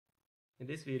In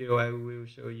this video, I will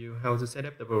show you how to set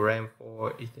up the program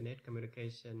for Ethernet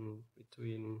communication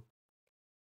between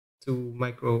two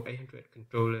Micro800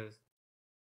 controllers.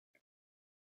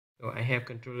 So I have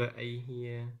controller A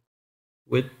here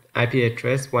with IP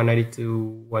address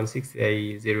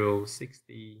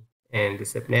 192.168.0.60 and the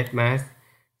subnet mask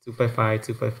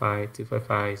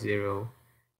 255.255.255.0.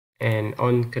 And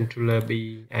on controller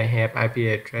B, I have IP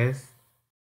address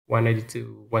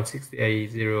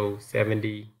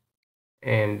 192.168.0.70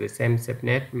 and the same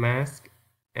subnet mask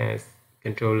as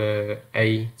controller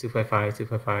A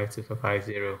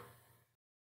 255.255.255.0.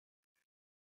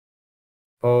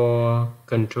 For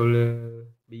controller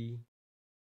B,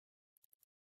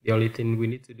 the only thing we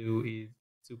need to do is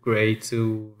to create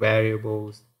two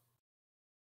variables.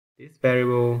 This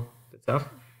variable, the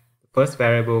first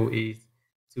variable is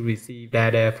to receive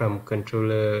data from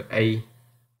controller A,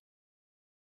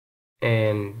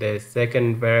 and the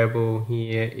second variable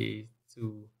here is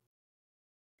to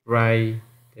write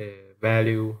the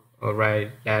value or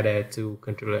write data to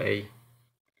controller A.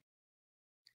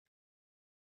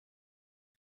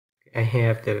 I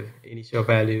have the initial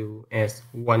value as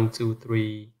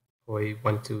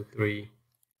 123.123.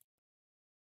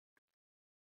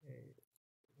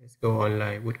 Let's go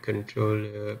online with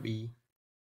controller B.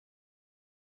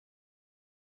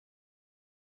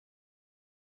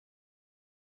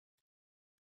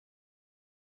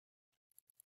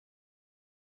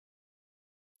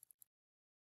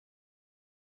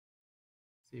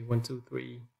 See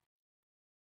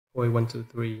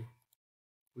 123.123.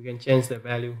 We can change the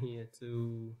value here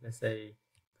to, let's say,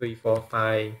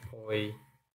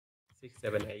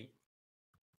 345.678.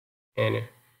 And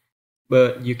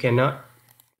but you cannot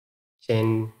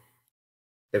change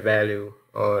the value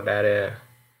or data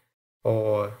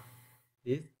for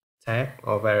this tag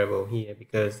or variable here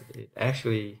because it's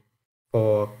actually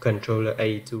for controller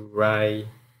A to write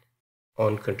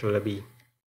on controller B.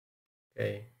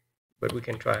 Okay, but we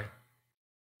can try.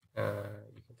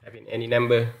 You can type in any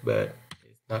number, but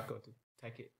it's not going to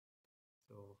take it.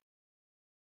 So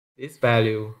this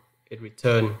value it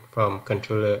returned from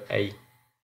controller A.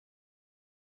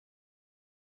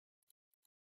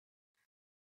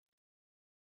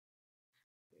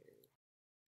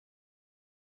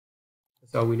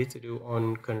 That's all we need to do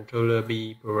on controller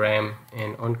B program,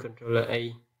 and on controller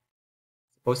A,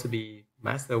 supposed to be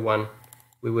master one,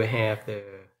 we will have the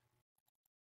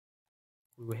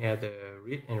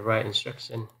read and write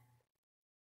instruction.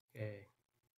 Okay,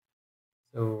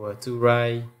 so to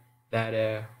write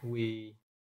data, we're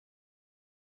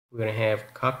gonna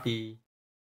have copy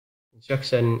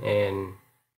instruction and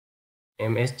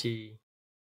MSG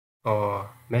or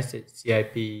message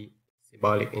CIP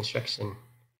symbolic instruction.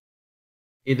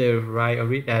 Either write or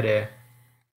read data,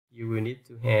 you will need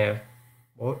to have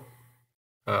both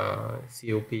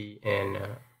COP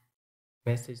and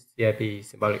message CIP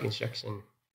symbolic instruction.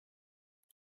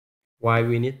 Why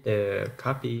we need the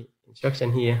copy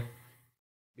instruction here?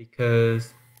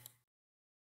 Because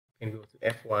you can go to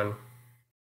F1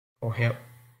 for help.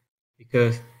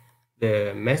 Because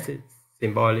the message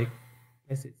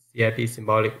CIP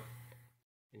symbolic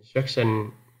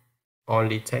instruction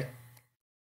only take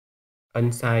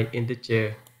unsigned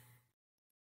integer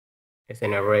as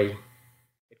an array.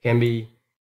 It can be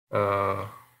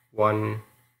 1,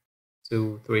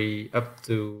 2, 3 up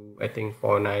to I think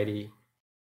 490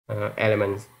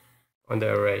 elements on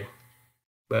the array,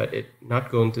 but it's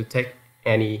not going to take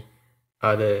any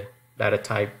other data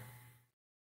type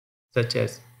such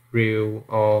as real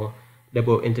or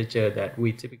double integer that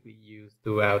we typically use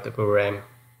throughout the program.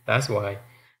 That's why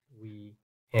we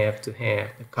have to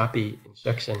have the copy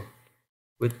instruction.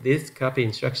 With this copy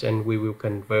instruction, we will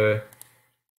convert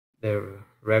the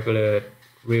regular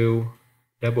real,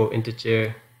 double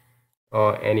integer,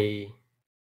 or any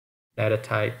data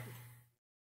type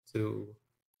to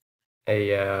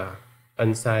a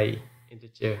unsigned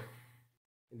integer.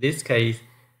 In this case,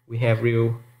 we have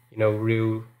real,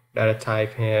 real data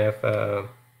type have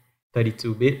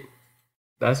 32-bit.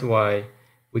 That's why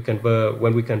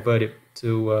when we convert it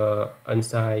to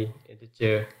unsigned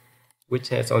integer, which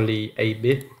has only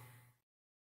 8-bit. Let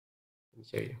me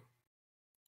show you.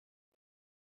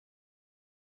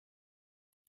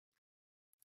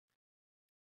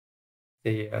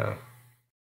 The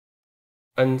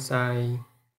unsigned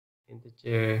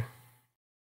integer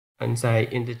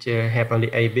have only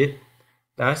 8-bit.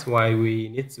 That's why we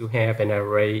need to have an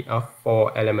array of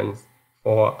 4 elements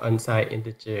for unsigned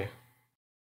integer.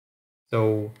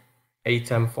 So 8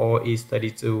 times 4 is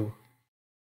 32.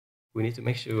 We need to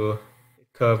make sure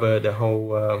it covers the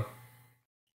whole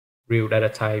real data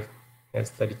type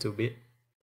as 32-bit.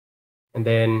 And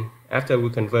then after we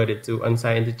convert it to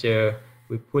unsigned integer,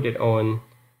 we put it on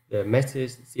the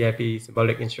message CIP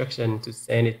symbolic instruction to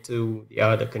send it to the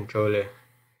other controller.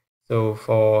 So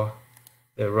for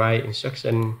the write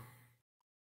instruction,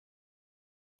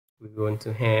 we're going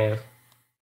to have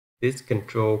this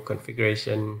control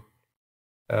configuration.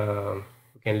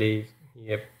 We can leave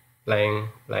here blank,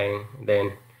 blank.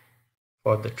 Then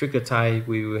for the trigger type,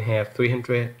 we will have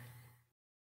 300.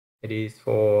 It is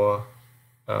for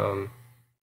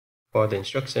the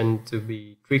instruction to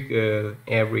be triggered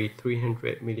every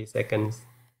 300 milliseconds.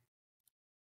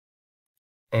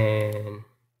 And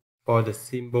for the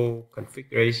symbol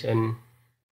configuration,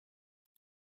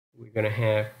 we're gonna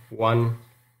have 1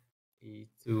 is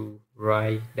to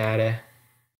write data,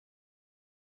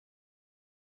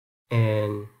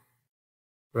 and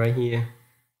right here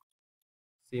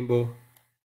symbol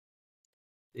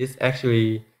is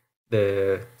actually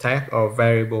the tag or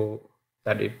variable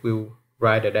that it will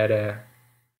write the data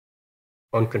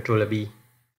on controller B,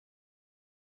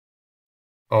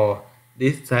 or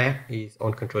this tag is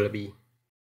on controller B.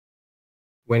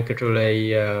 When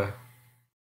controller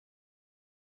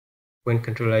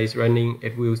is running,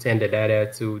 it will send the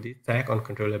data to this tag on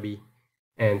controller B.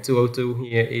 And 202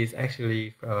 here is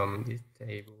actually from this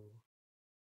table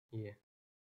here.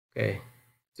 Okay,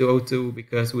 202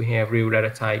 because we have real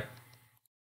data type.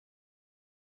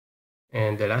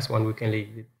 And the last one we can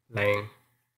leave it blank.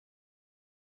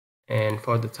 And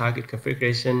for the target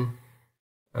configuration,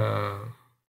 we're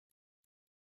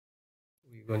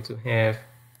going to have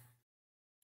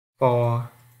 4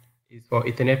 is for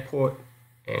Ethernet port,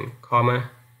 and comma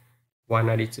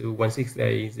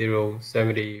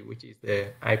 192.168.0.70, which is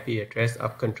the IP address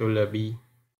of controller B.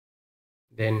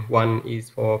 Then 1 is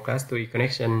for class 3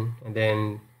 connection, and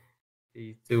then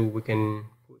the 2 we can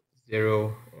put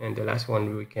 0, and the last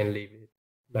one we can leave it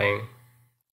blank.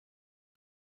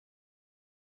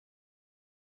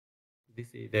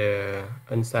 This is the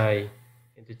unsigned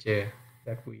integer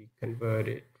that we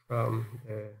converted from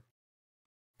the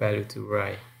value to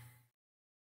write.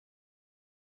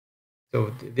 So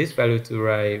this value to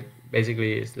write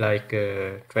basically is like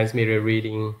a transmitter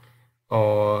reading,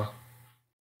 or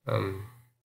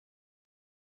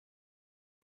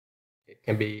it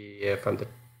can be from the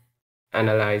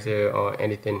analyzer or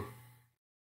anything.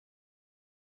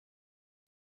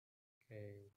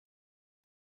 Okay.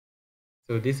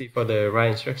 So this is for the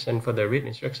write instruction. For the read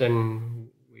instruction,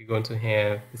 we're going to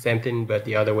have the same thing but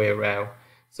the other way around.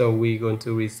 So we're going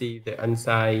to receive the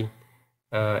unsigned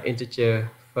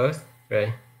integer first,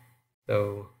 right?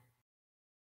 So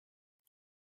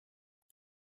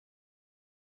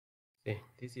see,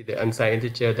 this is the unsigned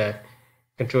integer that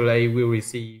controller A will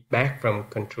receive back from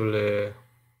controller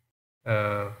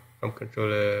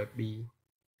B.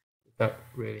 Not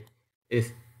really.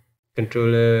 It's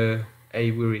controller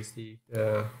A will receive.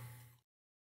 Let's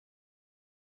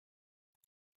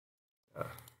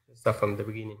start from the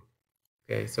beginning.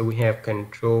 Okay, so we have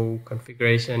control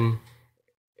configuration.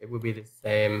 It will be the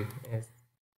same as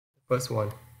the first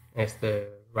one, as the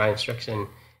write instruction,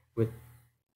 with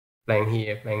blank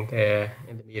here, blank there.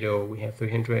 In the middle, we have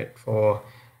 300 for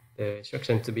the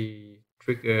instruction to be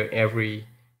triggered every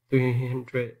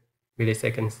 300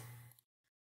 milliseconds.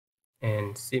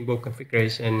 And symbol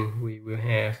configuration, we will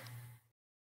have,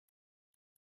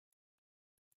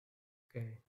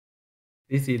 okay,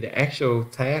 this is the actual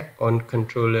tag on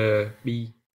controller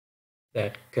B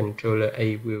that controller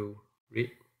A will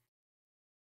read.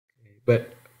 Okay,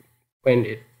 but when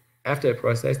it, after it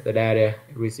processes the data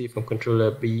received from controller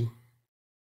B,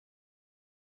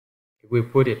 it will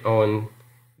put it on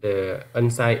the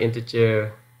unsigned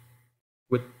integer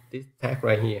with this tag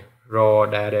right here, raw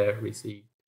data received.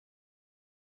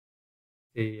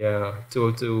 The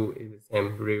 202 is the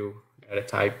same real data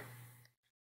type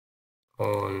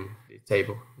on the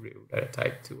table, real data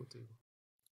type 202.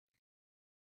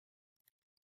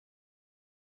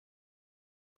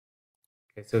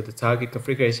 Okay, so the target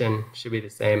configuration should be the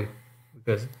same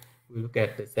because we look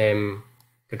at the same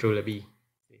controller B.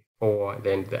 4,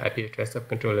 then the IP address of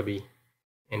controller B,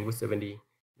 and with 70,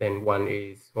 then 1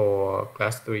 is for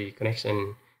class 3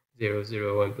 connection, 0,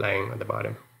 0, and blank on the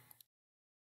bottom.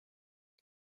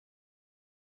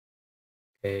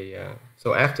 Okay,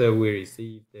 so after we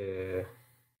receive the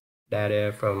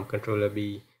data from controller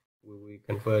B, we will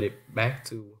convert it back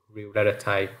to real data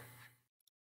type,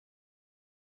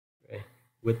 okay,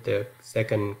 with the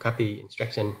second copy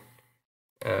instruction.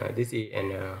 This is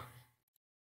an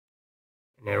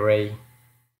array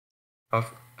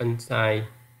of unsigned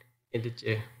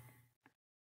integer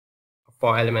of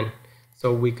 4 elements.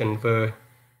 So we convert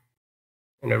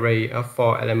an array of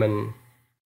 4 elements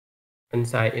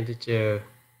unsigned integer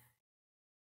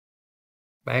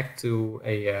back to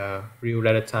a real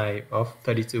data type of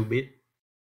 32-bit.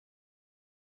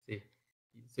 See,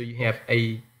 so you have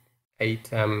 8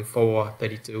 times 4,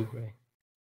 32, right?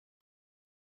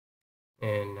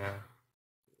 And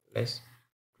let's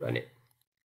run it.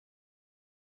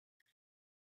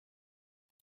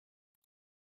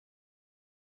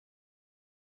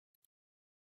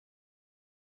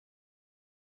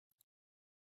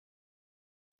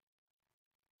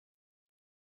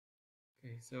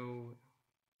 Okay, so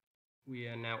we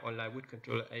are now online with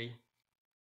controller A.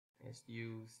 As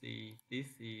you see, this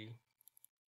is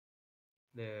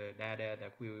the data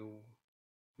that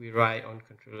we write on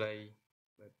controller A,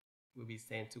 but will be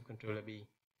sent to controller B.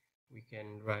 We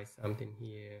can write something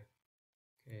here.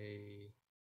 Okay,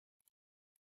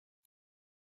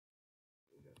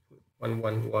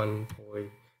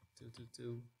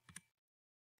 111.222.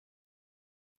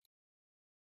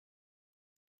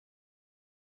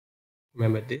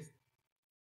 Remember this?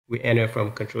 We enter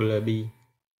from controller B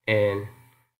and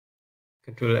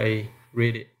controller A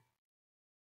read it.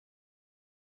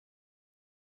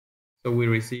 So we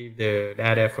receive the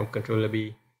data from controller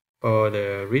B for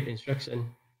the read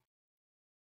instruction.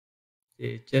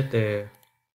 It's just in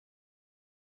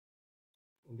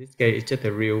this case, it's just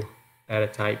a real data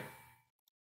type.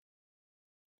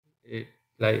 It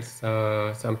like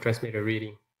some transmitter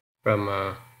reading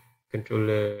from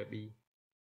controller B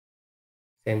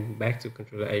sent back to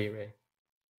controller A, right?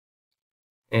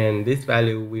 And this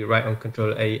value we write on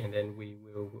controller A, and then we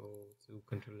will go to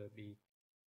controller B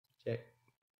to check.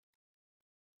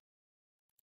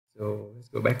 So let's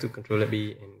go back to controller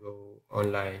B and go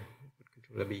online with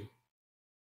controller B.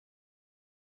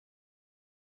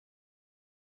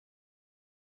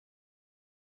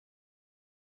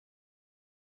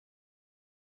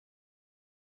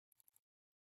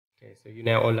 Okay, so you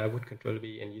now online with controller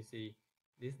B, and you see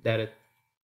this data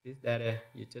you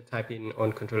just type in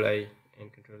on controller A,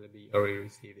 and controller B already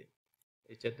received it.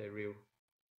 It's just a real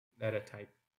data type.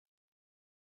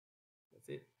 That's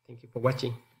it. Thank you for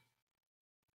watching.